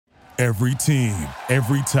Every team,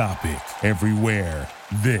 every topic, everywhere.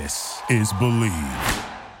 This is Believe.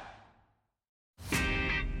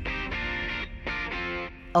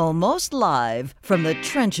 Almost live from the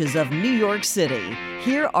trenches of New York City,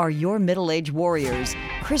 here are your middle-aged warriors,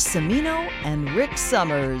 Chris Cimino and Rick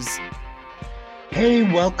Summers.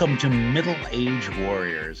 Hey, welcome to Middle Age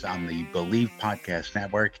Warriors on the Believe Podcast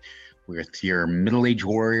Network. We're with your Middle Age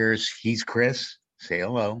Warriors. He's Chris. Say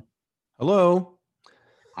hello. Hello.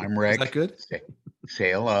 I'm Rick. Is that good?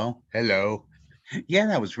 Say hello. Hello. Yeah,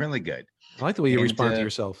 that was really good. I like the way you respond to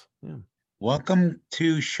yourself. Yeah. Welcome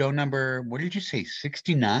to show number, what did you say,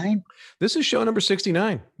 69? This is show number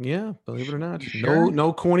 69. Yeah, believe it or not. Sure?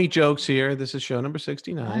 No corny jokes here. This is show number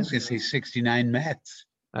 69. I was going to say 69 Mets.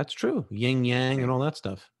 That's true. Yin yang and all that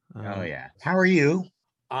stuff. Oh, yeah. How are you?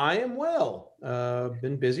 I am well.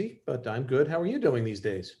 Been busy, but I'm good. How are you doing these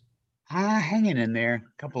days? Hanging in there.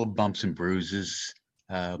 A couple of bumps and bruises.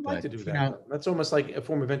 I'd like But, to do you that. know, That's almost like a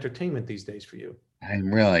form of entertainment these days for you.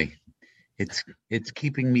 I'm really, it's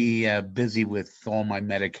keeping me busy with all my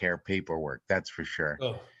Medicare paperwork. That's for sure.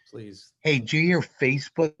 Oh, please. Hey, do your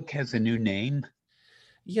Facebook has a new name?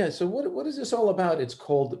 Yeah, so what is this all about? It's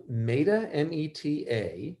called META,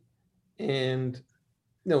 M-E-T-A. And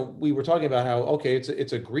we were talking about how, okay,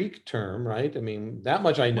 it's a Greek term, right? I mean, that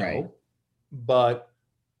much I know, Right. but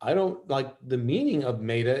I don't like the meaning of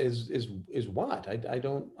META is what? I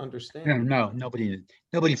don't understand. No,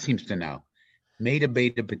 nobody seems to know. Meta,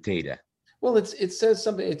 beta, potato. Well, it says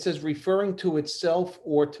something. It says referring to itself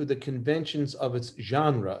or to the conventions of its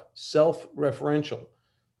genre, self-referential.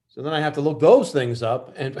 So then I have to look those things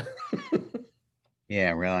up, and Yeah,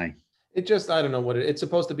 really. it just, I don't know what it's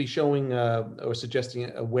supposed to be showing or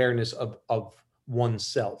suggesting awareness of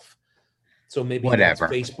oneself. So maybe that's Whatever.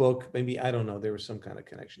 Facebook. Maybe, I don't know. There was some kind of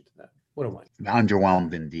connection to that. What am I?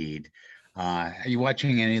 Underwhelmed indeed. Are you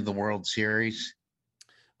watching any of the World Series?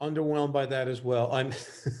 Underwhelmed by that as well.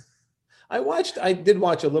 I did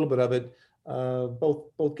watch a little bit of it.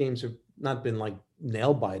 Both games have not been like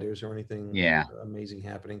nail biters or anything amazing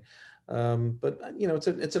happening. But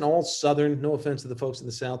it's an all Southern, no offense to the folks in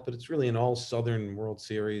the South, but it's really an all Southern World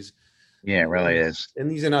Series. Yeah, it really is.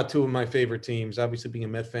 And these are not two of my favorite teams. Obviously, being a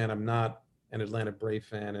Met fan, I'm not an Atlanta Brave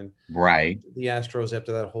fan. And Right. the Astros,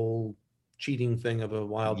 after that whole cheating thing of a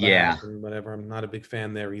while back Yeah. and whatever, I'm not a big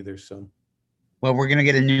fan there either. So Well, we're going to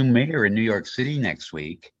get a new mayor in New York City next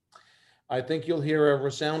week. I think you'll hear a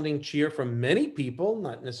resounding cheer from many people,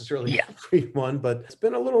 not necessarily every one, but it's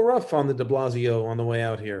been a little rough on the de Blasio on the way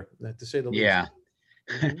out here, to say the least. Yeah.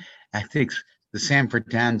 Mhm. I think the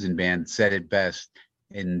Sanford Townsend Band said it best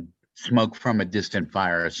in Smoke from a Distant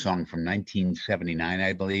Fire, a song from 1979,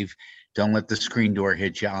 I believe. Don't let the screen door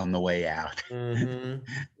hit you on the way out. Mhm.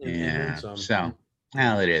 Yeah. Some. So,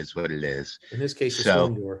 well, it is what it is. In this case, a So-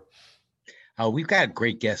 swing door. Oh, we've got a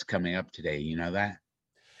great guest coming up today. You know that?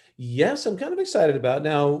 Yes, I'm kind of excited about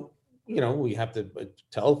now. We have to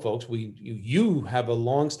tell folks you have a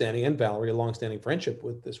longstanding, and Valerie, a longstanding friendship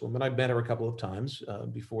with this woman. I've met her a couple of times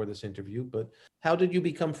before this interview, but how did you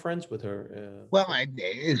become friends with her? Well,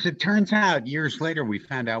 as it turns out, years later, we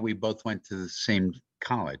found out we both went to the same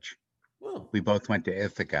college. Well, We both went to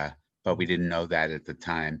Ithaca, but we didn't know that at the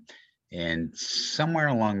time. And somewhere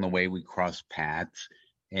along the way, we crossed paths,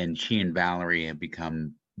 and she and Valerie have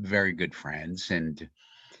become very good friends. And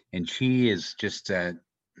she is just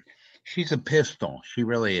she's a pistol. She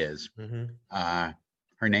really is. mhm.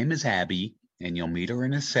 Her name is Abby, and you'll meet her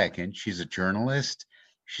in a second. She's a journalist.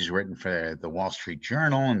 She's written for the Wall Street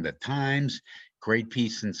Journal and the Times. Great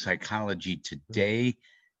piece in Psychology Today.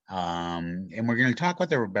 And we're going to talk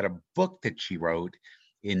with her about a book that she wrote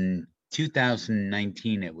in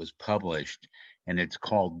 2019. It was published, and it's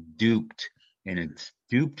called Duped. And it's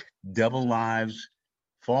Duped, Double Lives,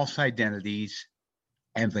 False Identities,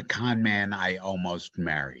 and the Con Man I Almost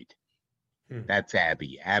Married. Hmm. That's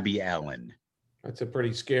Abby Ellen. That's a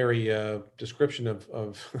pretty scary description of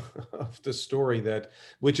of the story,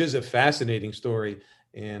 which is a fascinating story.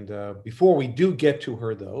 And before we do get to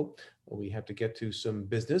her, though, we have to get to some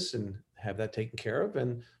business and have that taken care of.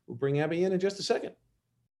 And we'll bring Abby in just a second.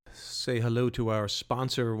 Say hello to our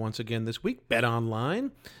sponsor once again this week,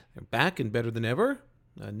 BetOnline. They're back and better than ever.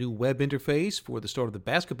 A new web interface for the start of the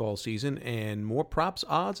basketball season and more props,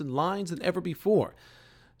 odds, and lines than ever before.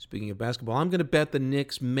 Speaking of basketball, I'm going to bet the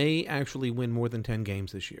Knicks may actually win more than 10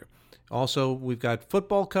 games this year. Also, we've got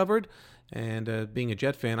football covered, and being a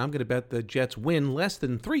Jet fan, I'm going to bet the Jets win less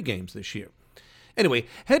than 3 games this year. Anyway,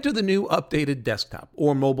 head to the new updated desktop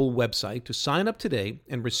or mobile website to sign up today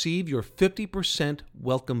and receive your 50%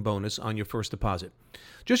 welcome bonus on your first deposit.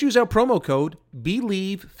 Just use our promo code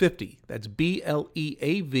BELIEVE50, that's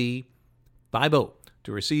BLEAV 50,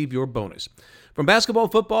 to receive your bonus. From basketball,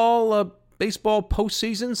 football, baseball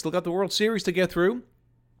postseason, still got the World Series to get through.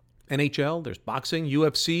 NHL, there's boxing,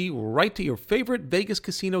 UFC, right to your favorite Vegas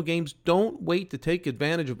casino games. Don't wait to take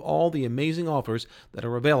advantage of all the amazing offers that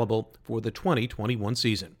are available for the 2021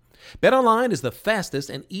 season. BetOnline is the fastest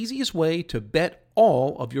and easiest way to bet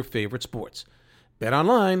all of your favorite sports.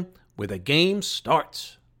 BetOnline, where the game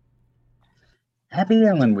starts. Abby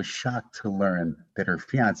Ellen was shocked to learn that her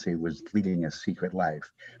fiancé was leading a secret life,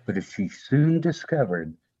 but as she soon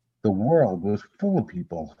discovered, the world was full of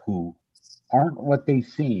people who aren't what they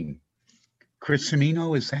seem. Chris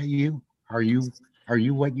Cimino, is that you? Are you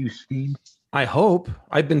what you seem? I hope.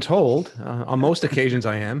 I've been told. On most occasions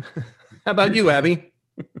I am. How about you, Abby?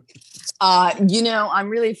 I'm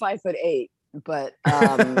really 5'8", but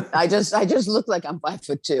I just look like I'm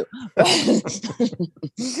 5'2".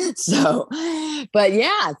 So, but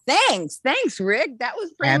yeah, thanks, Rick. That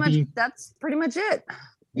was that's pretty much it.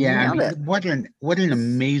 Yeah, what an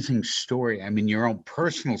amazing story. I mean, your own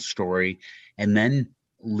personal story, and then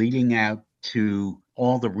leading out to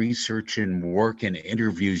all the research and work and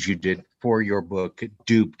interviews you did for your book,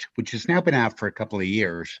 Duped, which has now been out for a couple of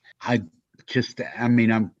years. I'm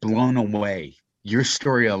blown away. Your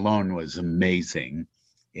story alone was amazing.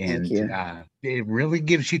 And it really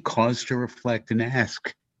gives you cause to reflect and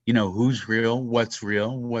ask, who's real, what's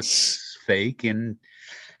fake, and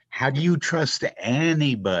how do you trust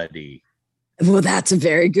anybody? Well, that's a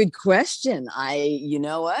very good question. You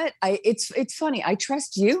know what? It's funny. I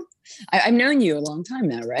trust you. I've known you a long time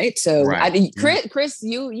now, right? So, right. Chris,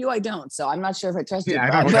 you, I don't. So I'm not sure if I trust you.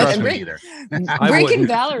 I don't trust me either. Rick and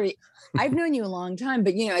Valerie, I've known you a long time,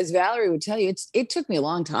 but as Valerie would tell you, it took me a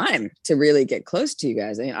long time to really get close to you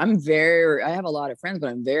guys. I have a lot of friends, but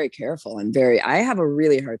I'm very careful and I have a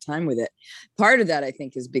really hard time with it. Part of that, I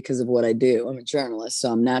think, is because of what I do. I'm a journalist,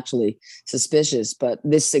 so I'm naturally suspicious, but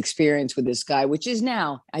this experience with this guy, which is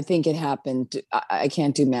now, I think it happened. I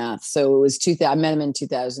can't do math. So it was I met him in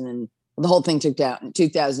 2000 and the whole thing took out in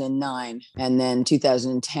 2009, and then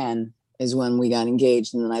 2010 is when we got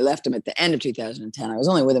engaged. And then I left him at the end of 2010. I was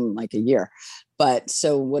only with him like a year. But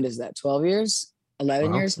so what is that? 12 years,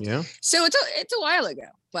 11 years. Yeah. So it's a while ago,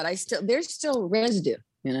 but there's still residue,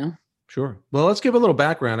 Sure. Well, let's give a little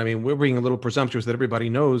background. I mean, we're being a little presumptuous that everybody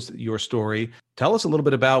knows your story. Tell us a little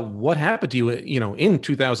bit about what happened to you, in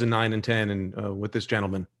 2009 and 10 and with this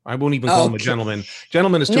gentleman. I won't even call him a gentleman.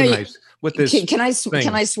 Gentleman is too nice. With this Can I swear?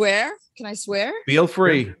 Can I swear? Feel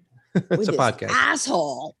free. It's a podcast.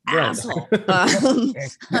 Asshole. With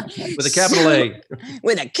a capital A.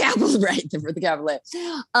 With a capital, right, with the capital A.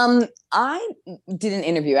 I did an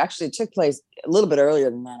interview. Actually, it took place a little bit earlier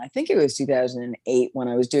than that. I think it was 2008 when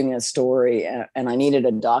I was doing a story and I needed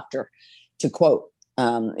a doctor to quote.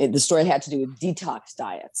 The story had to do with detox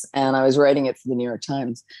diets, and I was writing it for the New York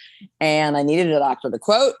Times. And I needed a doctor to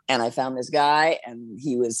quote, and I found this guy, and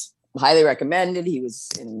he was highly recommended. He was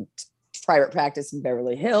in private practice in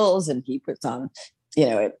Beverly Hills, and he puts on,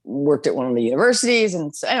 worked at one of the universities.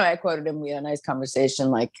 And so anyway, I quoted him. We had a nice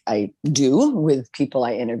conversation like I do with people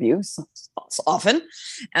I interview so often.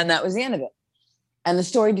 And that was the end of it. And the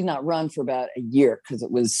story did not run for about a year because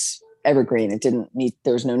it was evergreen.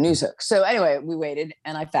 There was no news hook. So anyway, we waited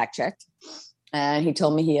and I fact checked. And he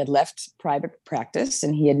told me he had left private practice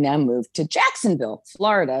and he had now moved to Jacksonville,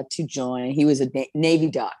 Florida to join. He was a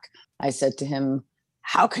Navy doc. I said to him,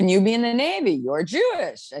 "How can you be in the Navy? You're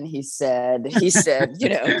Jewish." And he said, he said,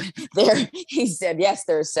 "Yes,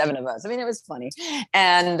 there are 7 of us." I mean, it was funny.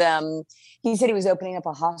 And he said he was opening up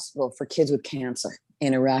a hospital for kids with cancer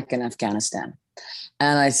in Iraq and Afghanistan.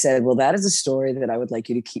 And I said, "Well, that is a story that I would like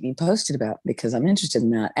you to keep me posted about because I'm interested in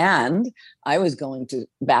that." And I was going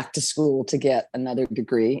back to school to get another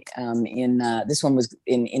degree this one was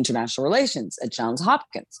in international relations at Johns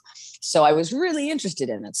Hopkins. So I was really interested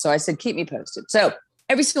in it. So I said, "Keep me posted." So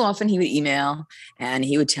every so often he would email and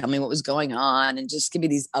he would tell me what was going on and just give me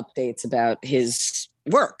these updates about his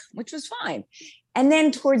work, which was fine. And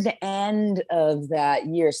then toward the end of that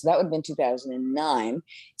year, so that would have been 2009, it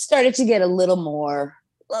started to get a little more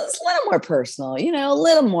personal, a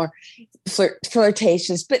little more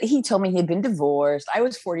flirtatious. But he told me he had been divorced. I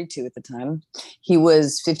was 42 at the time. He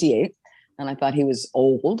was 58. And I thought he was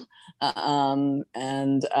old. I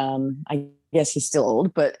guess he's still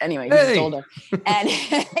old, but anyway, he's older. And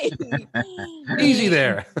easy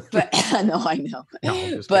there. But no, I know.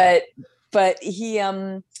 No, but he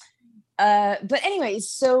But anyway,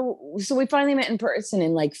 so we finally met in person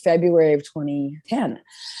in like February of 2010,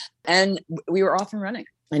 and we were off and running.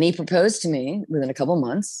 And he proposed to me within a couple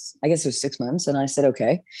months. I guess it was 6 months. And I said,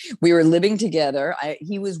 okay. We were living together.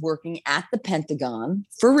 He was working at the Pentagon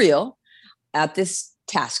for real at this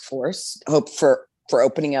task force, hope for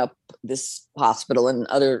opening up this hospital and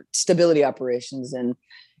other stability operations in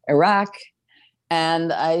Iraq.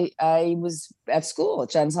 And I was at school at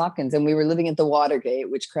Johns Hopkins, and we were living at the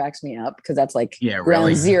Watergate, which cracks me up because that's like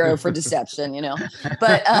ground zero for deception, you know.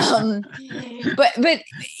 But but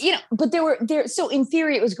there. So in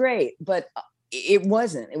theory, it was great, but it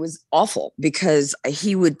wasn't. It was awful because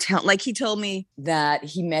he would tell, like he told me that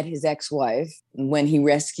he met his ex-wife when he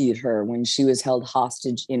rescued her when she was held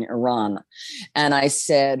hostage in Iran. And I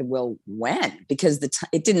said, well, when? Because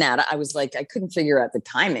it didn't add. I was like, I couldn't figure out the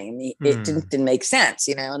timing. I mean, it didn't make sense,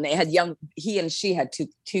 you know, and they had he and she had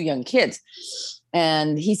two young kids.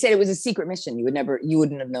 And he said it was a secret mission. You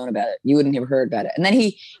wouldn't have known about it. You wouldn't have heard about it. And then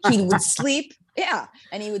he would sleep. Yeah.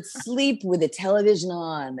 And he would sleep with the television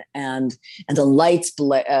on and the lights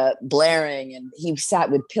blaring. And he sat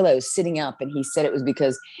with pillows sitting up. And he said it was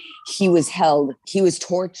because he was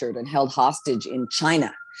tortured and held hostage in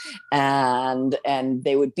China. And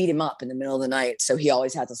they would beat him up in the middle of the night. So he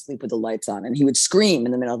always had to sleep with the lights on, and he would scream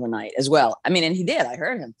in the middle of the night as well. I mean, and he did, I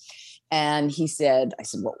heard him. And I said,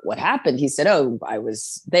 well, what happened? He said, oh, I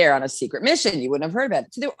was there on a secret mission. You wouldn't have heard about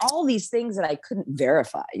it. So there were all these things that I couldn't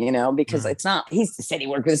verify, you know, because it's not, he said he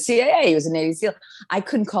worked with the CIA. He was a Navy SEAL. I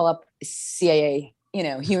couldn't call up CIA, you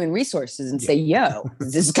know, human resources and say, yo,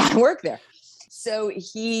 does this guy work there? So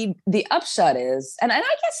the upshot is, and I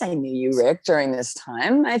guess I knew you, Rick, during this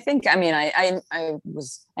time. I knew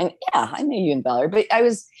you and Valerie, but I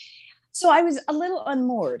was a little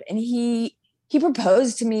unmoored, and he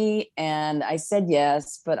proposed to me, and I said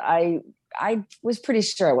yes, but I was pretty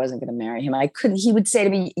sure I wasn't going to marry him. He would say to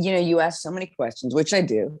me, you know, you ask so many questions, which I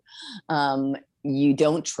do. You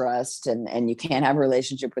don't trust, and you can't have a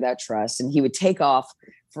relationship without trust. And he would take off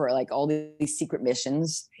for like all these secret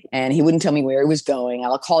missions, and he wouldn't tell me where he was going.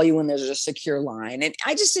 I'll call you when there's a secure line. And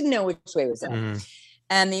I just didn't know which way was up.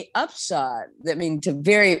 And the upshot, I mean, to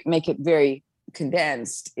make it very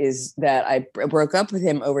condensed, is that I broke up with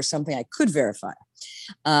him over something I could verify,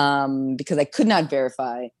 because I could not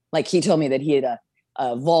verify. Like, he told me that he had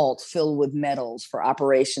a vault filled with medals for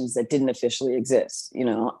operations that didn't officially exist, you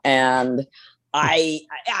know, and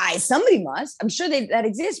somebody must, I'm sure that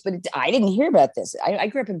exists, but I didn't hear about this. I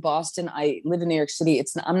grew up in Boston. I live in New York City.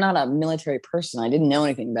 I'm not a military person. I didn't know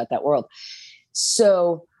anything about that world.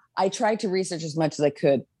 So I tried to research as much as I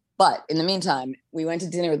could. But in the meantime, we went to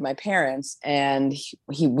dinner with my parents, and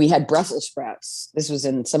we had Brussels sprouts. This was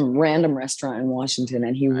in some random restaurant in Washington,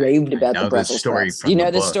 and he raved about the Brussels sprouts. You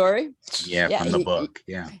know the story? Yeah, from the book.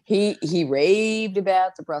 Yeah. He raved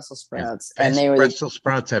about the Brussels sprouts, and they were Brussels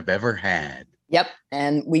sprouts I've ever had. Yep.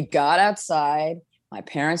 And we got outside. My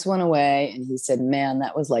parents went away, and he said, man,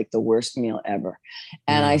 that was like the worst meal ever.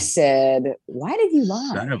 And I said, why did you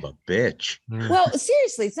lie? Son of a bitch. Well,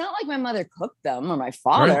 seriously, it's not like my mother cooked them or my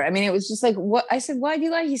father. Right. I mean, it was just like, what? I said, why did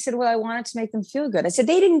you lie? He said, well, I wanted to make them feel good. I said,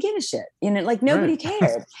 they didn't give a shit. You know, like nobody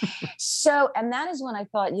cared. So, and that is when I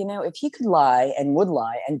thought, you know, if he could lie and would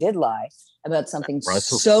lie and did lie about something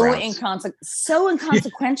so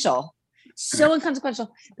inconsequential,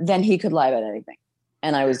 then he could lie about anything.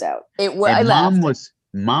 And I was out. Mom was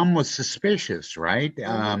suspicious, right?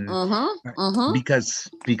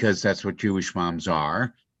 Because that's what Jewish moms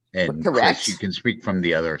are. And correct. You can speak from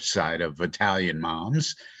the other side of Italian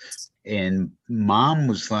moms. And Mom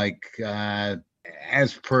was like,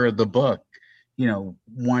 as per the book, you know,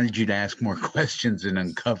 wanted you to ask more questions and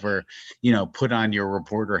uncover, you know, put on your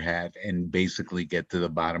reporter hat and basically get to the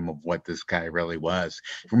bottom of what this guy really was.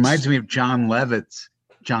 It reminds me of John Lovitz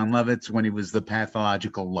when he was the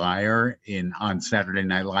pathological liar on Saturday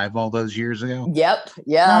Night Live all those years ago. Yep.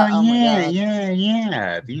 Yeah.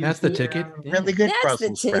 Yeah. That's the ticket. Really good. That's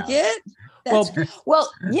the ticket.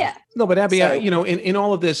 Well, yeah. No, but Abby, you know, in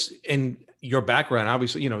all of this, in your background,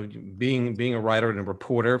 obviously, you know, being a writer and a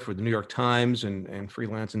reporter for the New York Times and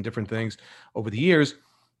freelance and different things over the years,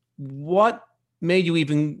 what made you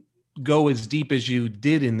even go as deep as you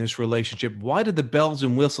did in this relationship? Why did the bells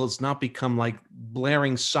and whistles not become like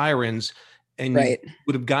blaring sirens, and you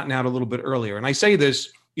would have gotten out a little bit earlier? And I say this,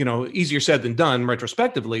 you know, easier said than done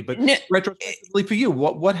retrospectively, but retrospectively for you,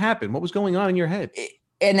 what happened? What was going on in your head?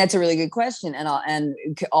 And that's a really good question. And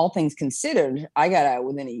all things considered, I got out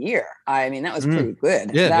within a year. I mean, that was pretty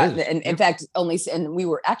good. Yeah, and in fact, we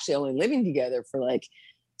were actually only living together for like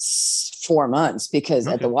 4 months because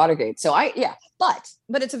at the Watergate. So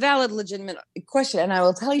But it's a valid, legitimate question. And I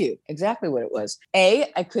will tell you exactly what it was.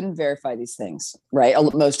 I couldn't verify these things, right?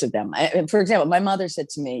 Most of them. For example, my mother said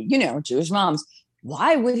to me, Jewish moms,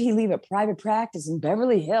 why would he leave a private practice in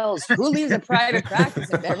Beverly Hills? Who leaves a private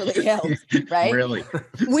practice in Beverly Hills? Right? Really?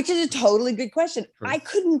 Which is a totally good question.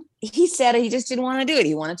 He said he just didn't want to do it.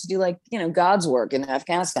 He wanted to do God's work in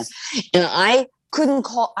Afghanistan. And I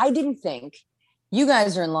didn't think, you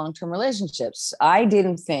guys are in long-term relationships. I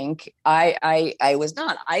didn't think I was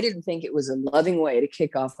not. I didn't think it was a loving way to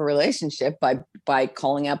kick off a relationship by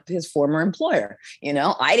calling up his former employer.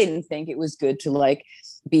 I didn't think it was good to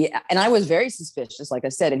be, and I was very suspicious, like I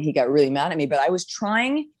said, and he got really mad at me, but I was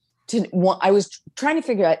trying to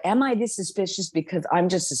figure out, am I this suspicious because I'm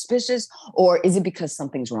just suspicious, or is it because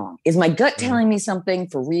something's wrong? Is my gut telling me something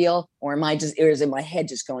for real, or is it my head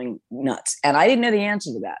just going nuts? And I didn't know the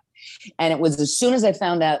answer to that. And it was as soon as I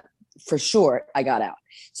found out for sure, I got out.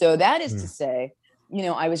 So that is to say,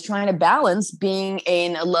 I was trying to balance being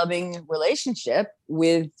in a loving relationship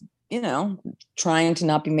with, trying to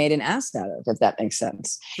not be made an ass out of, if that makes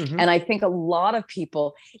sense. Mm-hmm. And I think a lot of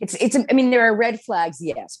people, there are red flags,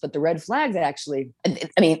 yes, but the red flags actually,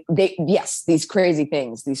 these crazy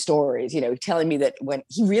things, these stories, telling me that when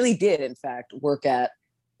he really did, in fact, work at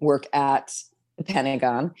the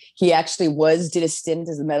Pentagon. He actually did a stint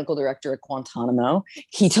as the medical director at Guantanamo.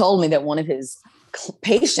 He told me that one of his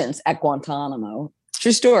patients at Guantanamo,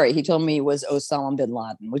 true story, he told me was Osama bin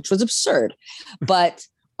Laden, which was absurd. But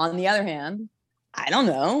on the other hand, I don't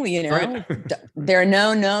know, right. There are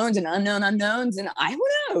known knowns and unknown unknowns, and who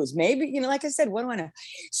knows, maybe, like I said, what do I know?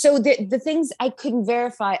 So the things I couldn't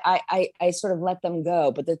verify, I sort of let them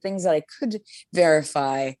go, but the things that I could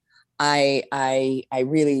verify, I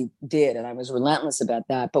really did. And I was relentless about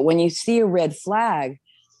that. But when you see a red flag,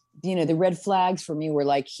 the red flags for me were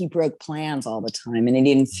like, he broke plans all the time and he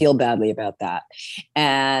didn't feel badly about that.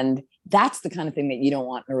 And that's the kind of thing that you don't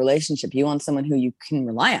want in a relationship. You want someone who you can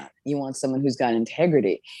rely on. You want someone who's got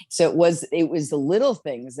integrity. So it was the little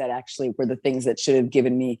things that actually were the things that should have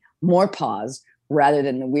given me more pause rather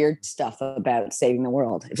than the weird stuff about saving the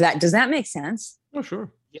world. Does that make sense? Oh,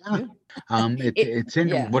 sure. Yeah. It's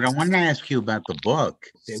interesting. What I wanted to ask you about the book,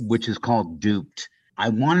 which is called Duped. I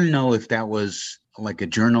want to know if that was like a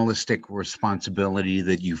journalistic responsibility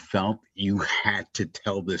that you felt you had to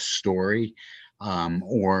tell this story,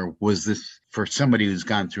 or was this for somebody who's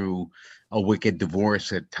gone through a wicked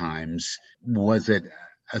divorce at times? Was it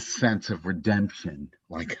a sense of redemption?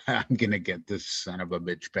 Like, I'm going to get this son of a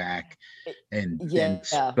bitch back and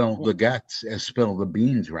spill the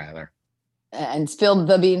beans rather. And spilled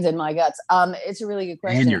the beans in my guts. It's a really good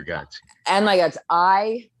question. And your guts. And my guts.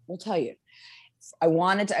 I will tell you, I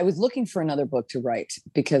was looking for another book to write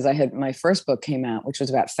because my first book came out, which was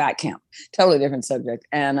about fat camp, totally different subject.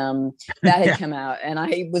 And that had come out and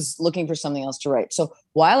I was looking for something else to write. So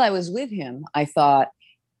while I was with him, I thought,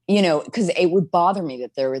 because it would bother me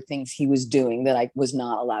that there were things he was doing that I was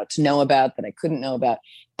not allowed to know about, that I couldn't know about.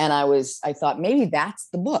 And I thought maybe that's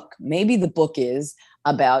the book. Maybe the book is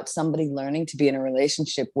about somebody learning to be in a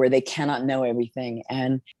relationship where they cannot know everything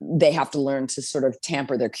and they have to learn to sort of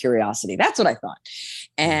tamper their curiosity. That's what I thought.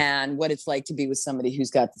 And what it's like to be with somebody who's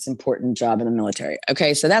got this important job in the military.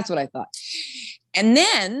 Okay, so that's what I thought. And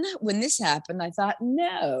then when this happened, I thought,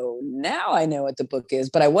 no, now I know what the book is,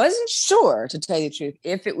 but I wasn't sure, to tell you the truth,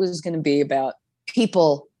 if it was going to be about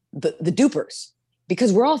people, the dupers,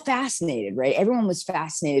 because we're all fascinated, right? Everyone was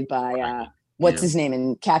fascinated by what's his name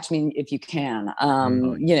in Catch Me If You Can.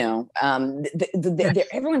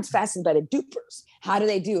 Everyone's fascinated by the dupers. How do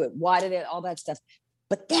they do it? Why did it? All that stuff.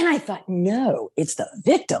 But then I thought, no, it's the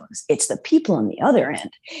victims. It's the people on the other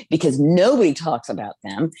end, because nobody talks about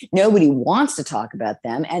them. Nobody wants to talk about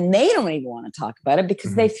them. And they don't even want to talk about it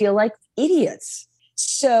because they feel like idiots.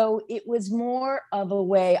 So it was more of a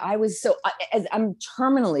way. I'm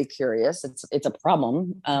terminally curious. It's a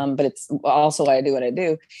problem, but it's also why I do what I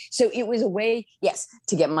do. So it was a way, yes,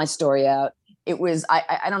 to get my story out. It was,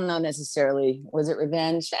 I don't know necessarily, was it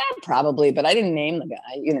revenge? Probably, but I didn't name the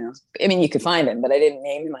guy, you could find him, but I didn't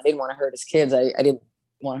name him. I didn't want to hurt his kids. I didn't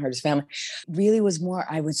want to hurt his family. Really was more,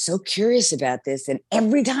 I was so curious about this. And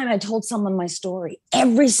every time I told someone my story,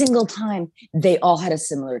 every single time they all had a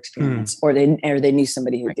similar experience or they knew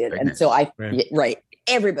somebody who did. And so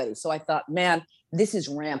everybody. So I thought, man, this is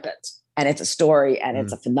rampant and it's a story and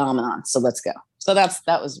it's a phenomenon. So let's go. So that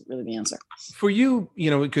was really the answer. For you,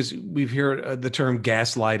 because we've heard the term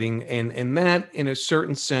gaslighting, and that in a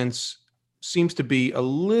certain sense seems to be a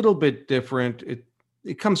little bit different.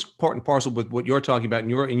 It comes part and parcel with what you're talking about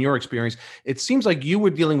in your experience. It seems like you were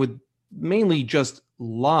dealing with mainly just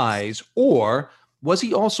lies, or was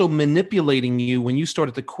he also manipulating you when you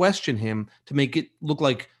started to question him to make it look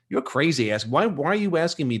like you're crazy? Why are you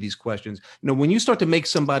asking me these questions? When you start to make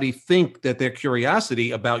somebody think that their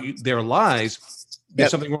curiosity about their lies,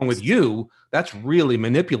 there's something wrong with you, that's really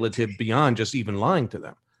manipulative beyond just even lying to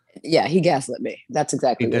them. Yeah, he gaslit me. That's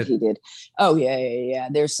exactly what he did. Oh, yeah.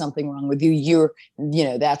 There's something wrong with you.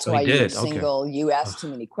 That's why you're single. Okay. You ask too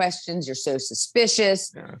many questions. You're so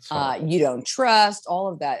suspicious. You don't trust, all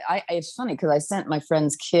of that. It's funny because I sent my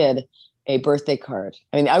friend's kid a birthday card.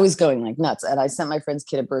 I mean, I was going like nuts, and I sent my friend's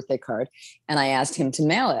kid a birthday card, and I asked him to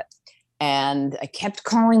mail it. And I kept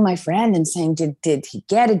calling my friend and saying, did he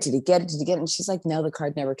get it? Did he get it? Did he get it? And she's like, no, the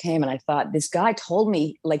card never came. And I thought, this guy told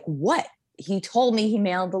me, like, what? He told me he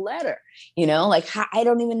mailed the letter, I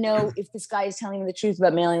don't even know if this guy is telling me the truth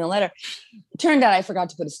about mailing the letter. It turned out I forgot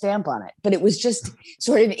to put a stamp on it, but it was just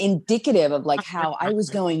sort of indicative of like how I was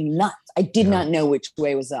going nuts. I did not know which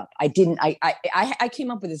way was up. I came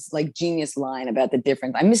up with this like genius line about the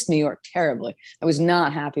difference. I missed New York terribly. I was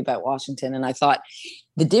not happy about Washington. And I thought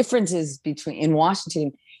the difference is in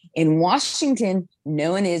Washington,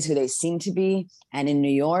 no one is who they seem to be. And in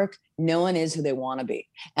New York, no one is who they want to be.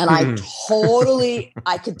 And I could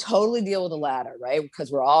totally deal with the latter, right?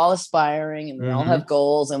 Because we're all aspiring and we all have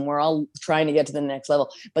goals and we're all trying to get to the next level.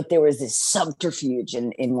 But there was this subterfuge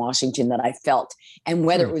in Washington that I felt. And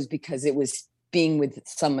whether it was because it was being with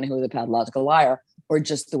someone who was a pathological liar or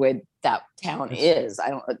just the way that town is,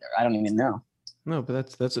 I don't even know. No,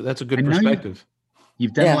 but that's a good perspective.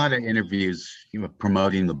 You've done a lot of interviews,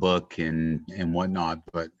 promoting the book and whatnot,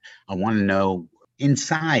 but I want to know,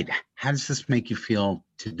 inside, how does this make you feel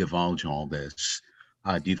to divulge all this?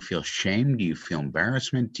 Do you feel shame? Do you feel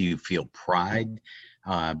embarrassment? Do you feel pride?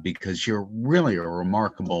 Because you're really a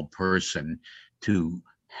remarkable person to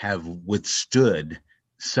have withstood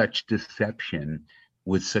such deception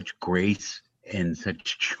with such grace and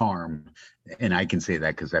such charm. And I can say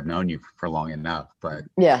that because I've known you for long enough. But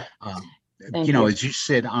as you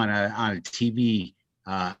sit on a TV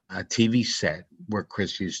set where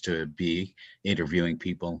Chris used to be interviewing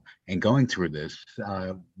people and going through this,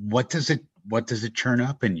 what does it churn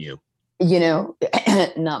up in you?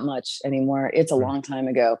 Not much anymore. It's a long time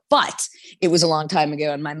ago, but it was a long time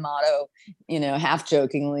ago. And my motto, half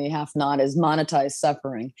jokingly, half not, is monetize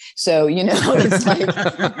suffering. So, it's like,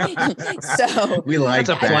 so we like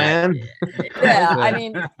that's a plan. Yeah. I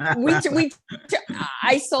mean,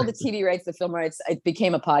 I sold the TV rights, the film rights. It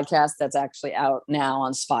became a podcast that's actually out now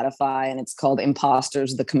on Spotify, and it's called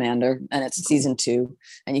Imposters, the Commander, and it's season 2,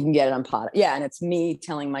 and you can get it on Pod. Yeah. And it's me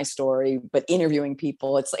telling my story, but interviewing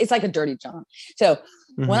people. It's like a Dirty John. So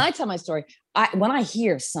when I tell my story, when I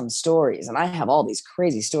hear some stories, and I have all these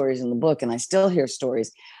crazy stories in the book, and I still hear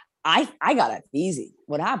stories, I got it easy.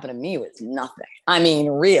 What happened to me was nothing. I mean,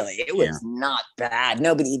 really, it was not bad.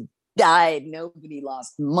 Nobody died. Nobody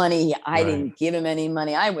lost money. I didn't give him any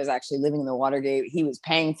money. I was actually living in the Watergate. He was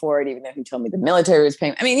paying for it, even though he told me the military was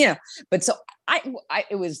paying. I mean, but so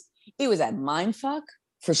it was a mindfuck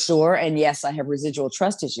for sure. And yes, I have residual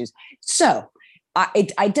trust issues. So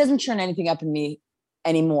it doesn't churn anything up in me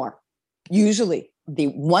anymore. Usually the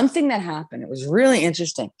one thing that happened, it was really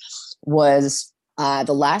interesting, was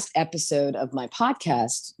the last episode of my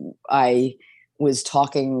podcast. I was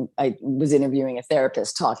interviewing a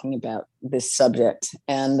therapist talking about this subject,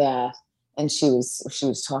 and she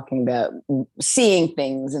was talking about seeing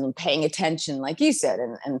things and paying attention, like you said,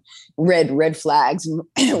 and red flags and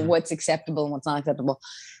what's acceptable and what's not acceptable.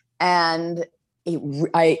 And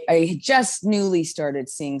I just newly started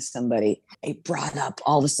seeing somebody. It brought up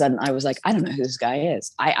all of a sudden. I was like, I don't know who this guy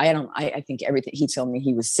is. I think everything he told me,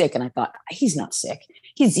 he was sick, and I thought, he's not sick.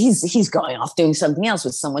 He's going off doing something else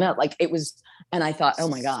with someone else. Like it was, and I thought, oh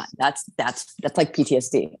my God, that's like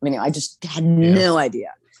PTSD. I mean, I just had no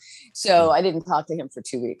idea. So I didn't talk to him for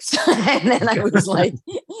 2 weeks. And then I was like,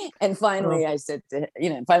 and finally I said,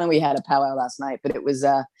 finally we had a powwow last night, but it was,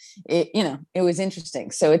 it was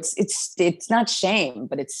interesting. So it's not shame,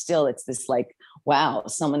 but it's this like, wow,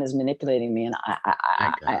 someone is manipulating me, and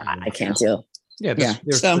I can't deal. Yeah.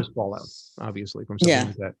 There's fallout, obviously, from something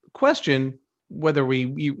like that. Question, whether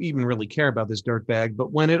we even really care about this dirtbag,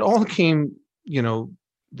 but when it all came,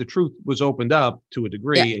 the truth was opened up to a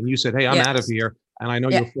degree, and you said, hey, I'm out of here. And I know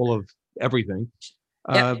you're full of everything.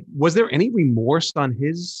 Was there any remorse on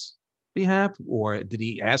his behalf, or did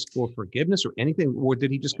he ask for forgiveness or anything, or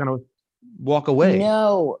did he just kind of walk away?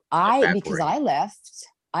 No, because I left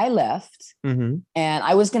and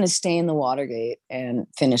I was going to stay in the Watergate and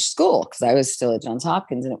finish school because I was still at Johns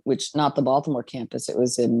Hopkins, which not the Baltimore campus. It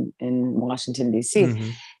was in Washington,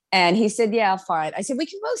 D.C. And he said, yeah, fine. I said, we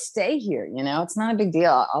can both stay here. It's not a big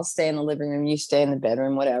deal. I'll stay in the living room. You stay in the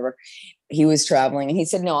bedroom, whatever. He was traveling and he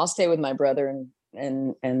said, no, I'll stay with my brother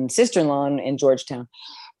and sister-in-law in Georgetown.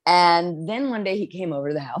 And then one day he came over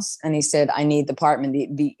to the house and he said, I need the apartment.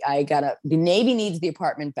 The Navy needs the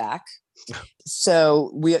apartment back.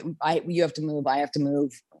 So you have to move. I have to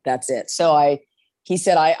move. That's it. So he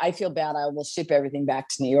said, I feel bad. I will ship everything back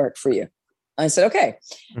to New York for you. I said, okay.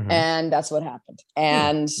 Mm-hmm. And that's what happened.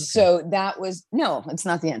 And so that was, no, it's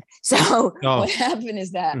not the end. So what happened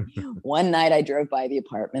is that one night I drove by the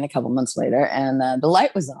apartment a couple months later and the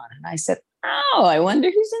light was on. And I said, oh, I wonder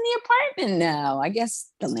who's in the apartment now. I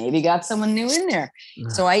guess the Navy got someone new in there.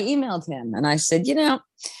 So I emailed him and I said,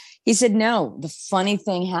 he said, no, the funny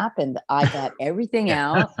thing happened. I got everything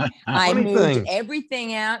out. I moved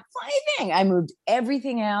everything out. Funny thing. I moved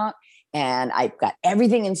everything out. And I got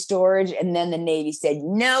everything in storage. And then the Navy said,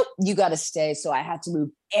 nope, you got to stay. So I had to move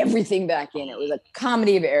everything back in. It was a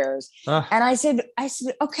comedy of errors. And I said,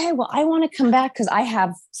 okay, well, I want to come back because I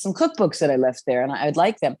have some cookbooks that I left there and I'd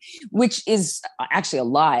like them, which is actually a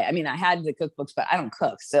lie. I mean, I had the cookbooks, but I don't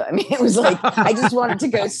cook. So, I mean, it was like, I just wanted to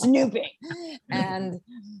go snooping. And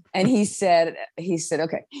he said,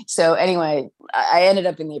 okay. So anyway, I ended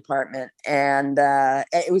up in the apartment and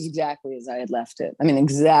it was exactly as I had left it. I mean,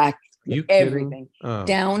 exactly. Everything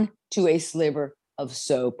down to a sliver of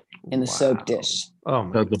soap in the soap dish. So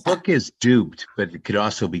the book is duped, but it could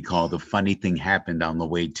also be called "The Funny Thing Happened on the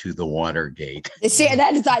Way to the Watergate." See, I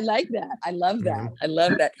like that. I love that. I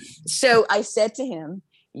love that. So I said to him,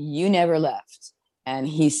 "You never left," and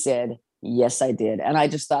he said, "Yes, I did." And I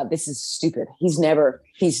just thought, this is stupid. He's never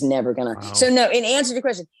gonna. Wow. So no, in answer to your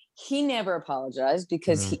question, he never apologized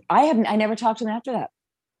because I never talked to him after that.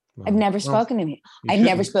 I've never spoken to him. I've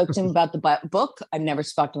never spoken to him about the book. I've never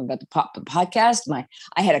spoken to him about the podcast.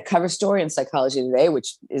 I had a cover story in Psychology Today,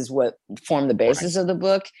 which is what formed the basis of the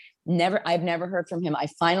book. I've never heard from him. I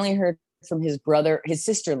finally heard from his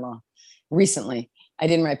sister-in-law recently. I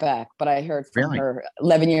didn't write back, but I heard from her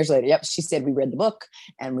 11 years later. Yep. She said, we read the book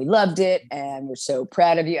and we loved it. And we're so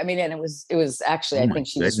proud of you. I mean, and it was actually,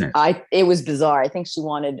 it was bizarre. I think she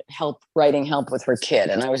wanted writing help with her kid.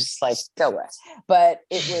 And I was just like, go away. But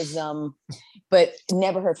it was, but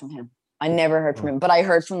never heard from him. I never heard from him, but I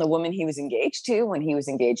heard from the woman he was engaged to when he was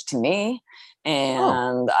engaged to me.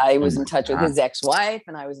 And I was in touch with his ex-wife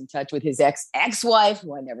and I was in touch with his ex-wife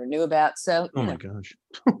who I never knew about. So, my gosh.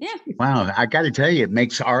 Yeah. Wow. I got to tell you, it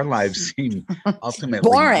makes our lives seem ultimately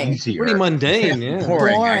boring. Easier. Pretty mundane. Yeah.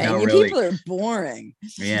 Boring. I know, really. People are boring.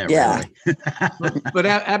 Yeah. Really. but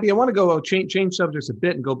Abby, I want to go change subjects a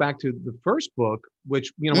bit and go back to the first book,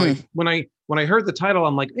 which, when I heard the title,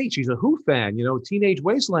 I'm like, hey, she's a Who fan, Teenage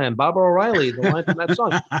Wasteland, Barbara O'Reilly, the line from that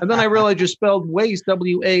song. And then I realized you spelled waste,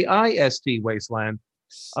 Waist, Wasteland.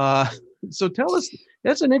 So tell us,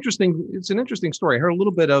 it's an interesting story. I heard a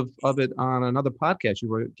little bit of it on another podcast you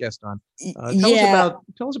were a guest on.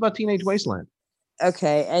 Tell us about Teenage Wasteland.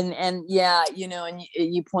 Okay. And yeah, and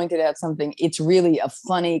you pointed out something. It's really a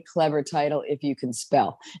funny, clever title if you can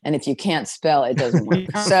spell. And if you can't spell, it doesn't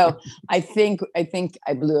work. So I think I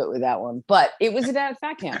blew it with that one. But it was about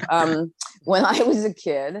fat camp. When I was a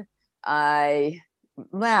kid,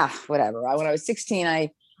 whatever. When I was 16,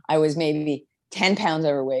 I was maybe 10 pounds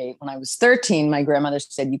overweight. When I was 13, my grandmother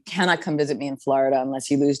said, you cannot come visit me in Florida unless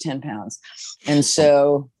you lose 10 pounds. And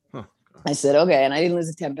so I said, okay. And I didn't lose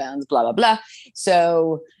the 10 pounds, blah, blah, blah.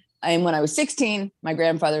 So when I was 16, my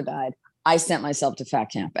grandfather died. I sent myself to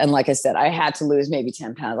fat camp. And like I said, I had to lose maybe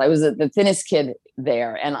 10 pounds. I was the thinnest kid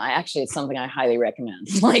there. And it's something I highly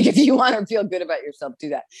recommend. Like if you want to feel good about yourself, do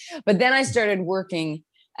that. But then I started working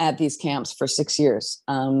at these camps for 6 years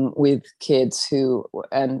with kids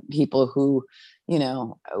and people who,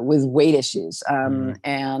 with weight issues.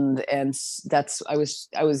 And that's, I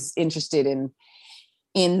was interested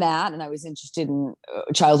in that. And I was interested in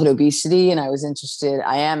childhood obesity. And I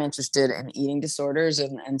am interested in eating disorders.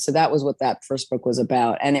 And so that was what that first book was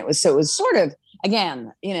about. And it was sort of,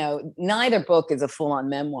 again, neither book is a full-on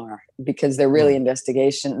memoir because they're really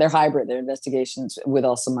investigation. They're hybrid. They're investigations with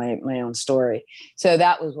also my own story. So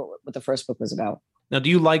that was what the first book was about. Now, do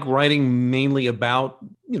you like writing mainly about,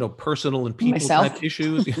 personal and people type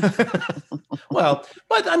issues? Well,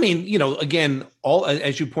 but I mean, again,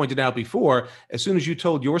 as you pointed out before, as soon as you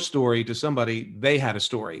told your story to somebody, they had a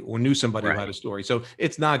story or knew somebody who had a story. So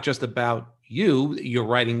it's not just about you. You're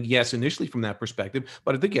writing, yes, initially from that perspective,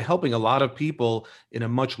 but I think you're helping a lot of people in a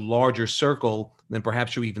much larger circle than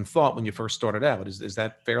perhaps you even thought when you first started out. Is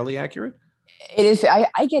that fairly accurate? It is. I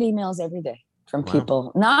get emails every day from Wow.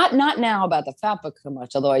 people. Not now about the fat book so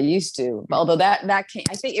much, although I used to. Although that came,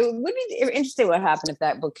 I think it would be interesting what happened if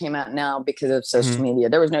that book came out now because of social media.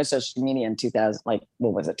 There was no social media in 2000, like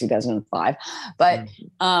what was it, 2005? But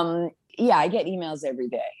yeah, I get emails every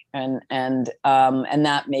day, and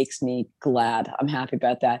that makes me glad. I'm happy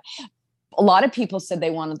about that. A lot of people said they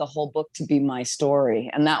wanted the whole book to be my story.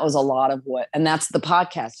 And that was a lot of and that's the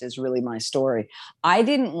podcast is really my story. I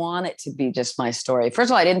didn't want it to be just my story. First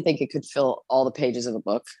of all, I didn't think it could fill all the pages of the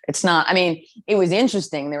book. It's not, I mean, it was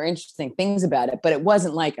interesting. There were interesting things about it, but it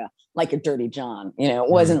wasn't like a Dirty John, it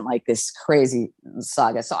wasn't like this crazy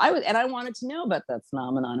saga. So I wanted to know about that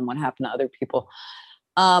phenomenon and what happened to other people.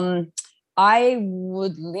 I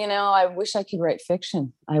would, I wish I could write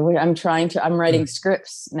fiction. I'm writing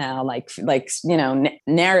scripts now, like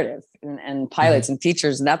narrative and pilots and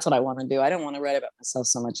features. And that's what I want to do. I don't want to write about myself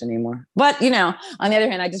so much anymore. But, on the other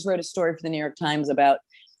hand, I just wrote a story for the New York Times about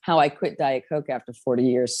how I quit Diet Coke after 40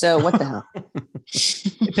 years. So what the hell?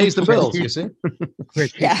 It pays the bills, you see.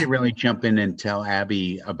 Chris, you should really jump in and tell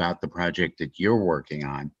Abby about the project that you're working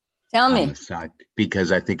on. Tell me. On the side,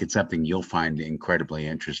 because I think it's something you'll find incredibly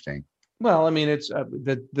interesting. Well, I mean, it's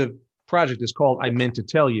the project is called I Meant to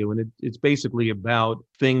Tell You, and it's basically about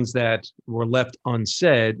things that were left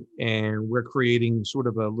unsaid, and we're creating sort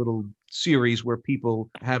of a little series where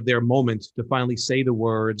people have their moments to finally say the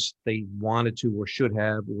words they wanted to or should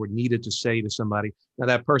have or needed to say to somebody. Now,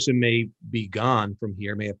 that person may be gone from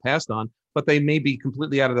here, may have passed on, but they may be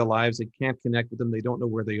completely out of their lives. They can't connect with them. They don't know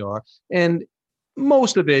where they are. And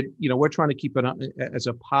most of it, we're trying to keep it as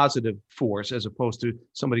a positive force as opposed to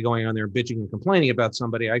somebody going on there and bitching and complaining about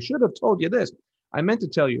somebody. I should have told you this. I meant to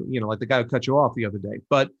tell you, like the guy who cut you off the other day.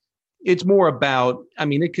 But it's more about,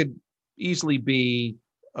 it could easily be,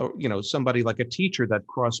 somebody like a teacher that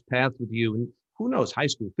crossed paths with you and who knows, high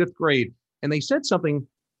school, 5th grade. And they said something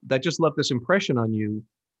that just left this impression on you.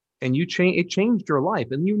 And it changed your life.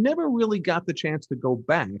 And you never really got the chance to go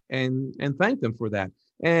back and thank them for that.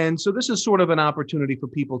 And so this is sort of an opportunity for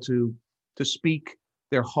people to speak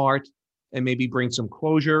their heart and maybe bring some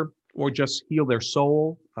closure or just heal their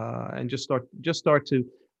soul and just start to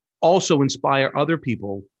also inspire other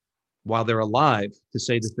people while they're alive to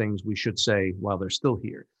say the things we should say while they're still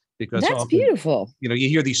here. Because that's often, beautiful. You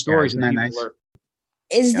hear these stories. Isn't that nice?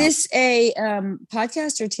 Is this a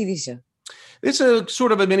podcast or TV show? It's a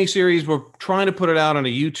sort of a mini series. We're trying to put it out on a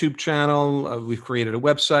YouTube channel. We've created a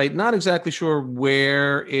website. Not exactly sure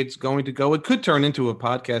where it's going to go. It could turn into a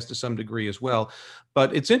podcast to some degree as well.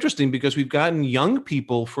 But it's interesting because we've gotten young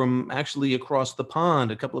people from actually across the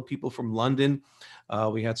pond, a couple of people from London.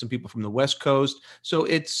 We had some people from the West Coast. So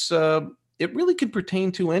it really could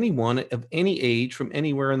pertain to anyone of any age from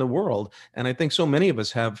anywhere in the world. And I think so many of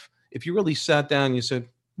us have, if you really sat down and you said,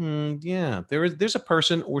 yeah, there's a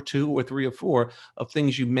person or two or three or four of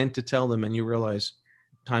things you meant to tell them and you realize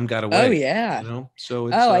time got away. Oh yeah. So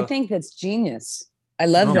it's, I think that's genius. I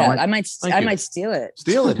love that. I might steal it.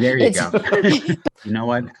 Steal it. There you go. You know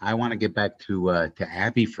what? I want to get back to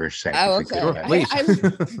Abby for a second. Oh, okay. Sure,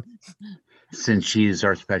 please. Since she is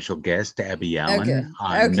our special guest, Abby Allen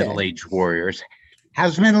on Okay. Middle Age Warriors.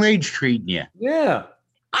 How's middle age treating you? Yeah.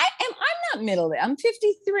 I'm not middle-aged. I'm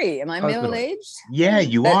 53. Am I middle-aged? Yeah,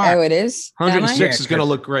 you are. Oh, it is? Am I? 106 is going to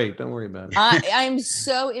look great. Don't worry about it. I'm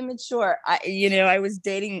so immature. I was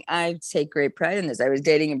dating, I take great pride in this. I was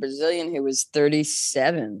dating a Brazilian who was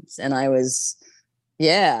 37 and I was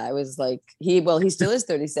like, he still is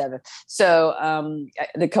 37. So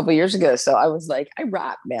a couple of years ago. So I was like, I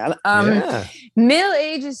rock, man. Middle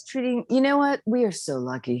age is treating, you know what? We are so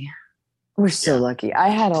lucky. We're so lucky. I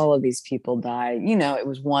had all of these people die. It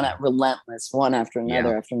was relentless, one after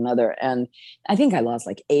another after another. And I think I lost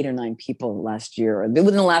like 8 or 9 people last year, or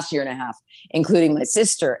within the last year and a half, including my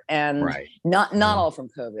sister. And not all from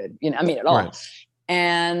COVID, at all. Right.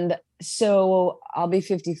 And so I'll be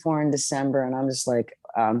 54 in December. And I'm just like,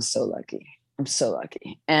 I'm so lucky. I'm so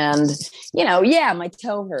lucky. And, my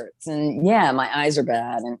toe hurts and my eyes are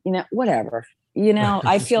bad and, whatever,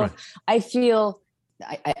 I feel,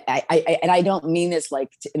 and I don't mean this like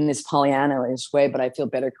in this Pollyanna-ish way, but I feel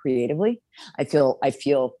better creatively. I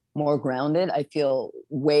feel more grounded. I feel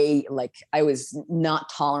way like I was not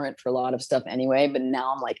tolerant for a lot of stuff anyway, but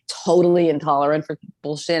now I'm like totally intolerant for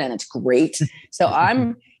bullshit and it's great. So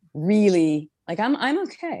I'm really like, I'm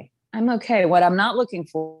okay. I'm okay. What I'm not looking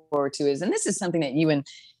forward to is, and this is something that you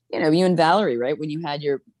and Valerie, right? When you had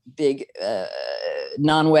your big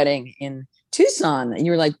non-wedding in Tucson,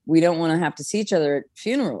 you were like, we don't want to have to see each other at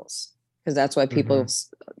funerals because that's why people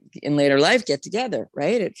in later life get together,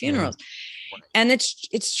 right, at funerals. And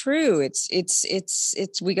it's true.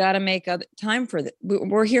 It's we got to make other time for that.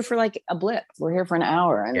 We're here for like a blip. We're here for an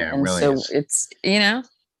hour, and, Yeah, it and really so is. it's, you know.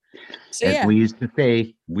 So As yeah, we used to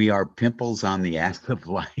say, we are pimples on the ass of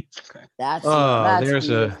life. that's there's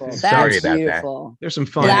beautiful. Sorry That's about that. beautiful. There's some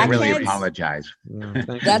fun. I Blackheads? really imagery. apologize. Yeah, thank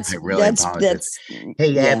you. That's I really apologize. Hey,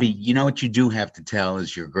 yeah. Abby, you know what you do have to tell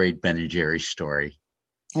is your great Ben and Jerry story.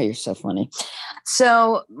 Oh, you're so funny.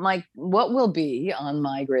 So what will be on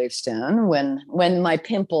my gravestone when my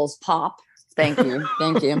pimples pop? Thank you.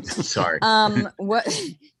 Thank you. Sorry. What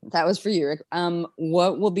that was for you, Rick.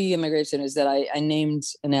 What will be in my gravestone is that I named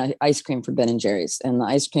an ice cream for Ben and Jerry's, and the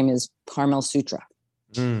ice cream is Caramel Sutra.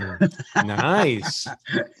 Nice.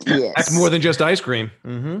 Yes. That's more than just ice cream.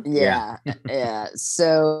 Mm-hmm. Yeah. Yeah.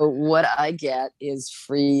 So what I get is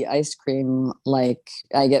free ice cream. Like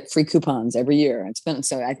I get free coupons every year.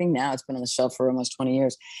 I think now it's been on the shelf for almost 20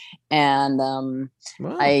 years. And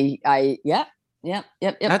Wow. Yep.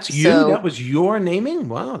 That's you. So That was your naming.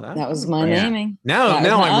 Wow. that was my Yeah. naming. Now That was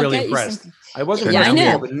my- I'm I'll really get you impressed. some- I wasn't Yeah, I impressed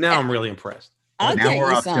know. before, but now I'm really impressed. I'll Now get we're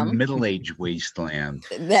you off to some. middle-age wasteland.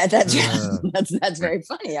 That's Uh. that's very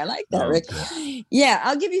funny. I like that, Oh, Rick. Yeah,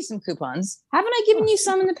 I'll give you some coupons. Haven't I given you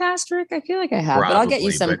some in the past, Rick? I feel like I have, but I'll get you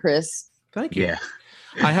Probably, some, but- Chris. Thank you. Yeah.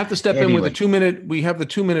 I have to step in with a Anyway. 2-minute. We have the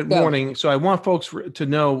 2-minute Go. warning. So I want folks to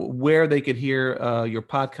know where they could hear your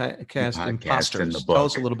podcast, and Imposters. the Tell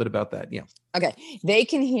us book. a little bit about that. Yeah. Okay, they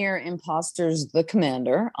can hear Imposters the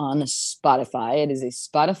Commander on Spotify. It is a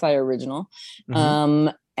Spotify original.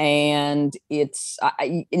 Mhm. And it's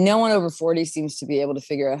no one over 40 seems to be able to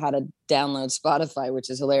figure out how to download Spotify, which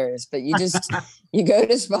is hilarious. But you just you go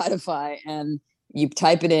to Spotify and you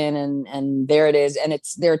type it in, and there it is. And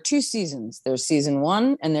there are 2 seasons. There's season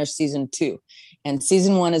 1 and there's season 2. And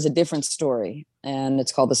season 1 is a different story, and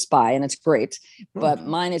it's called The Spy, and it's great. But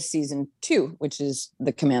mine is season 2, which is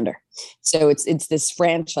The Commander. So it's this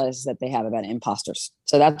franchise that they have about imposters.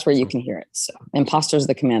 So that's where you can hear it. So Imposters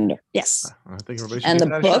the Commander. Yes. I think everybody should And give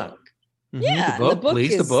the that a book- shot. Mhm. Yeah, The book, the book please.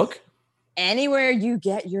 The is- book. Anywhere you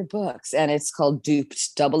get your books, and it's called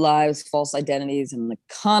Duped: Double Lives, False Identities, and The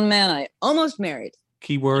Con Man I Almost Married.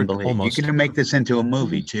 Keyword You're almost. going to make this into a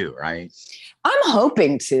movie too, right? I'm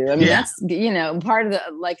hoping to. I mean, Yeah. that's part of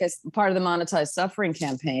the part of the Monetized Suffering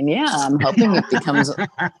campaign. Yeah, I'm hoping it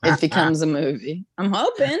becomes a movie. I'm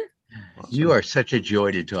hoping. You are such a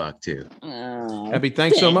joy to talk to. Oh, Abby,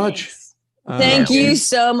 thanks so much. thanks. Thank yeah, you we-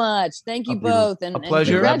 so much. Thank you both, and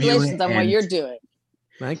pleasure. congratulations Love you, on what and- you're doing.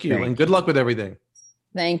 Thank you. Thank And good luck with everything.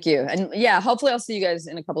 Thank you, and yeah, hopefully I'll see you guys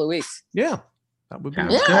in a couple of weeks. Yeah. That would be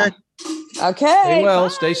Sounds Yeah. good. Okay. Stay well. bye.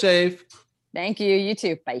 Stay safe. Thank you. You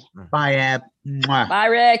too. Bye. Bye, Ab. Mwah. Bye,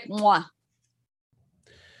 Rick. Mwah.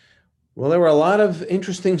 Well, there were a lot of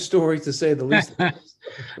interesting stories, to say the least.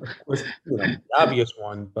 Was, the obvious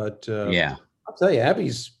one, but Yeah. I'll tell you,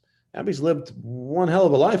 Abby's lived one hell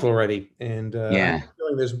of a life already, and Yeah. I'm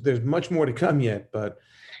feeling there's much more to come yet. But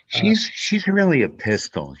She's really a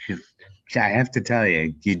pistol. I have to tell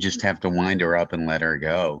you, you just have to wind her up and let her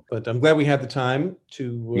go. I'm glad we had the time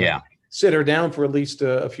to sit her down for at least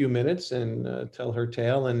a few minutes and tell her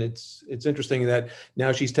tale. And it's interesting that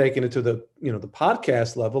now she's taken it to the the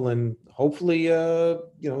podcast level, and hopefully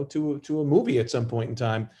to a movie at some point in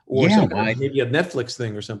time, or maybe a Netflix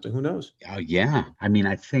thing or something. Who knows? Oh yeah, I mean,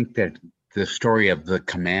 I think that the story of the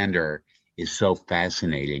Commander is so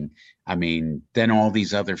fascinating. I mean, then all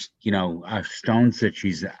these other stones that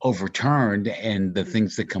she's overturned, and the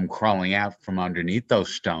things that come crawling out from underneath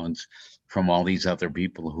those stones from all these other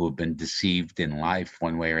people who have been deceived in life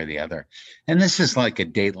one way or the other. And this is like a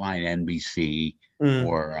Dateline NBC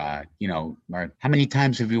or how many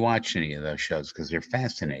times have you watched any of those shows? Because they're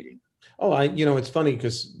fascinating. Oh, it's funny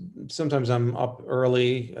because sometimes I'm up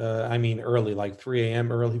early. Early, like 3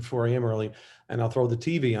 a.m. early, 4 a.m. early, and I'll throw the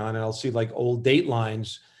TV on and I'll see like old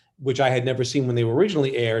Datelines, which I had never seen when they were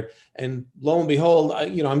originally aired. And lo and behold,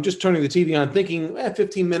 I'm just turning the TV on thinking,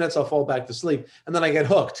 15 minutes, I'll fall back to sleep. And then I get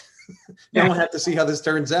hooked. Now I have to see how this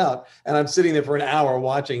turns out. And I'm sitting there for an hour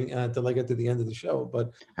watching until I get to the end of the show.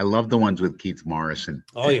 But I love the ones with Keith Morrison.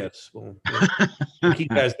 oh yes. Well,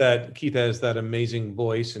 Keith has that amazing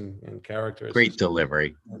voice and character. Great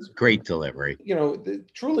delivery. Great delivery.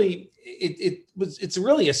 Truly it's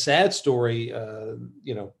really a sad story,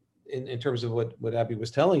 in terms of what Abby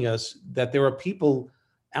was telling us, that there are people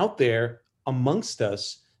out there amongst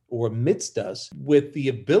us or amidst us with the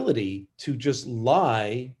ability to just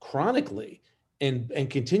lie chronically and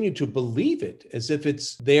continue to believe it as if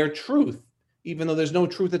it's their truth, even though there's no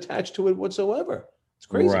truth attached to it whatsoever. It's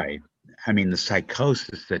crazy. Right. I mean, the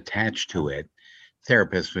psychosis attached to it,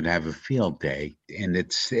 therapists would have a field day. And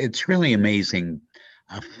it's really amazing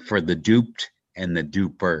for the duped and the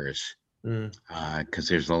dupers, because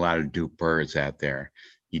there's a lot of dupers out there.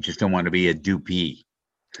 You just don't want to be a dupee.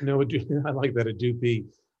 No, I like that, a dupee.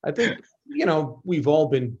 I think, we've all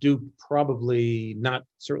been duped, probably not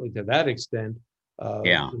certainly to that extent.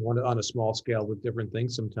 On a small scale with different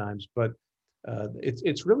things sometimes, but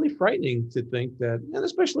it's really frightening to think that, and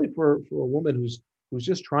especially for a woman who's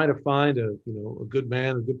just trying to find a good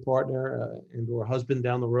man, a good partner, and or a husband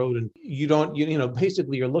down the road, and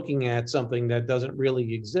basically you're looking at something that doesn't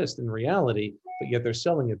really exist in reality, but yet they're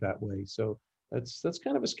selling it that way. So that's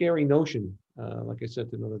kind of a scary notion. Like I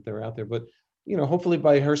said, to know that they're out there, but hopefully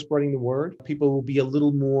by her spreading the word, people will be a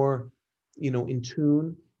little more, in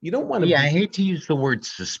tune. You don't want to. Yeah, I hate to use the word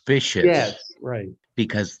suspicious. Yes, right.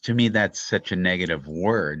 Because to me, that's such a negative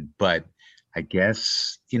word. But I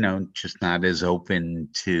guess, just not as open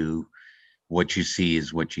to what you see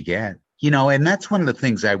is what you get. And that's one of the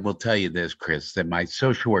things I will tell you this, Chris, that my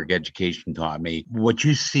social work education taught me. What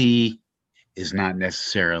you see is not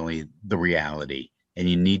necessarily the reality. And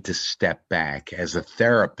you need to step back as a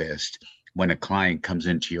therapist when a client comes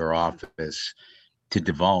into your office to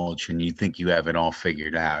divulge and you think you have it all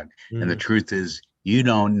figured out. And the truth is you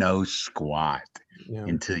don't know squat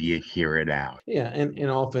until you hear it out. Yeah. And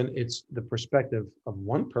often it's the perspective of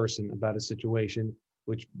one person about a situation,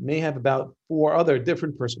 which may have about 4 other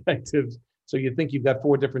different perspectives. So you think you've got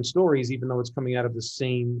 4 different stories, even though it's coming out of the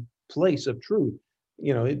same place of truth.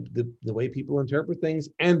 The way people interpret things,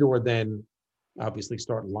 and or then obviously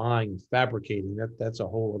start lying, fabricating, that's a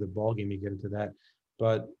whole other ballgame. You get into that.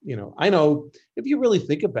 But, I know if you really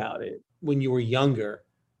think about it, when you were younger,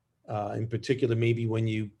 in particular, maybe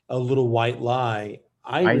when a little white lie,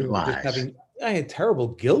 I had terrible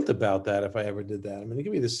guilt about that if I ever did that. I mean, it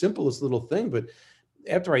could be the simplest little thing, but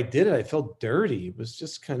after I did it, I felt dirty. It was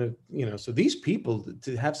just kind of, so these people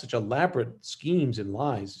to have such elaborate schemes and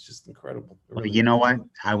lies is just incredible. Really. Well, you know what?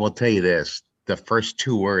 I will tell you this. The first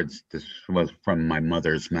 2 words, this was from my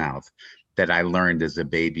mother's mouth, that I learned as a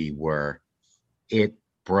baby were, "It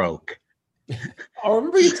broke." I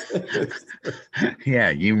remember you. Yeah,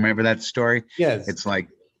 you remember that story? Yes. It's like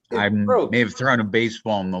I may have thrown a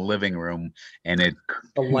baseball in the living room and it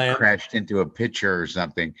crashed into a pitcher or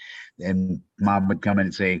something. And Mom would come in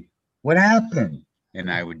and say, "What happened?"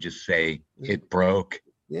 And I would just say, "It broke."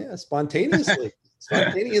 Yeah, spontaneously.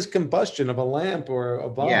 Spontaneous combustion of a lamp or a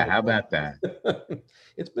bomb. Yeah, how about that?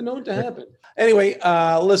 It's been known to happen. Anyway,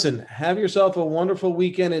 listen, have yourself a wonderful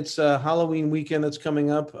weekend. It's Halloween weekend that's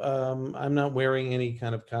coming up. I'm not wearing any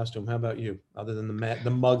kind of costume. How about you? Other than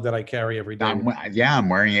the mug that I carry every day. I'm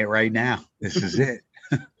wearing it right now. This is it.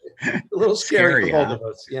 A little scary for both of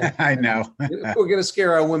us. Yeah, I know. We're going to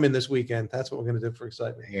scare our women this weekend. That's what we're going to do for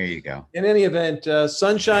excitement. Here you go. In any event,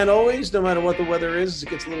 sunshine always, no matter what the weather is. It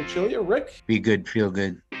gets a little chillier. Rick? Be good, feel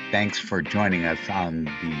good. Thanks for joining us on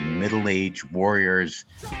the Middle Age Warriors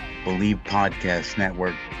Believe Podcast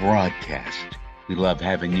Network broadcast. We love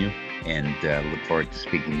having you and look forward to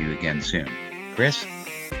speaking to you again soon. Chris?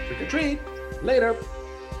 Trick or treat. Later.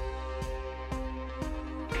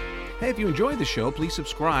 Hey, if you enjoyed the show, please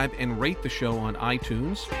subscribe and rate the show on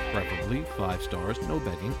iTunes, preferably 5 stars, no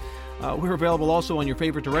begging. We're available also on your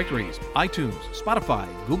favorite directories: iTunes, Spotify,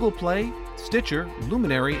 Google Play, Stitcher,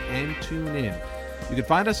 Luminary, and TuneIn. You can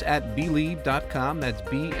find us at Believe.com, that's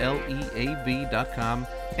BLEAV.com,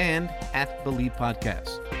 and at Believe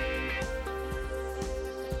Podcasts.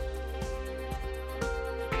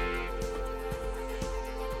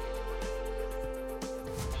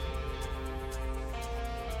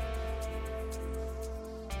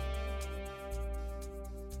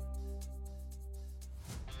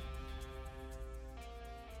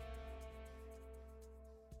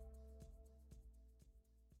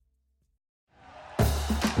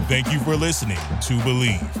 Thank you for listening to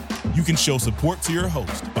Believe. You can show support to your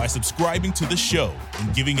host by subscribing to the show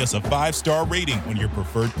and giving us a 5-star rating on your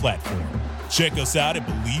preferred platform. Check us out at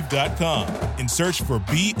Believe.com and search for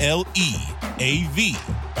BLEAV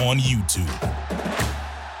on YouTube.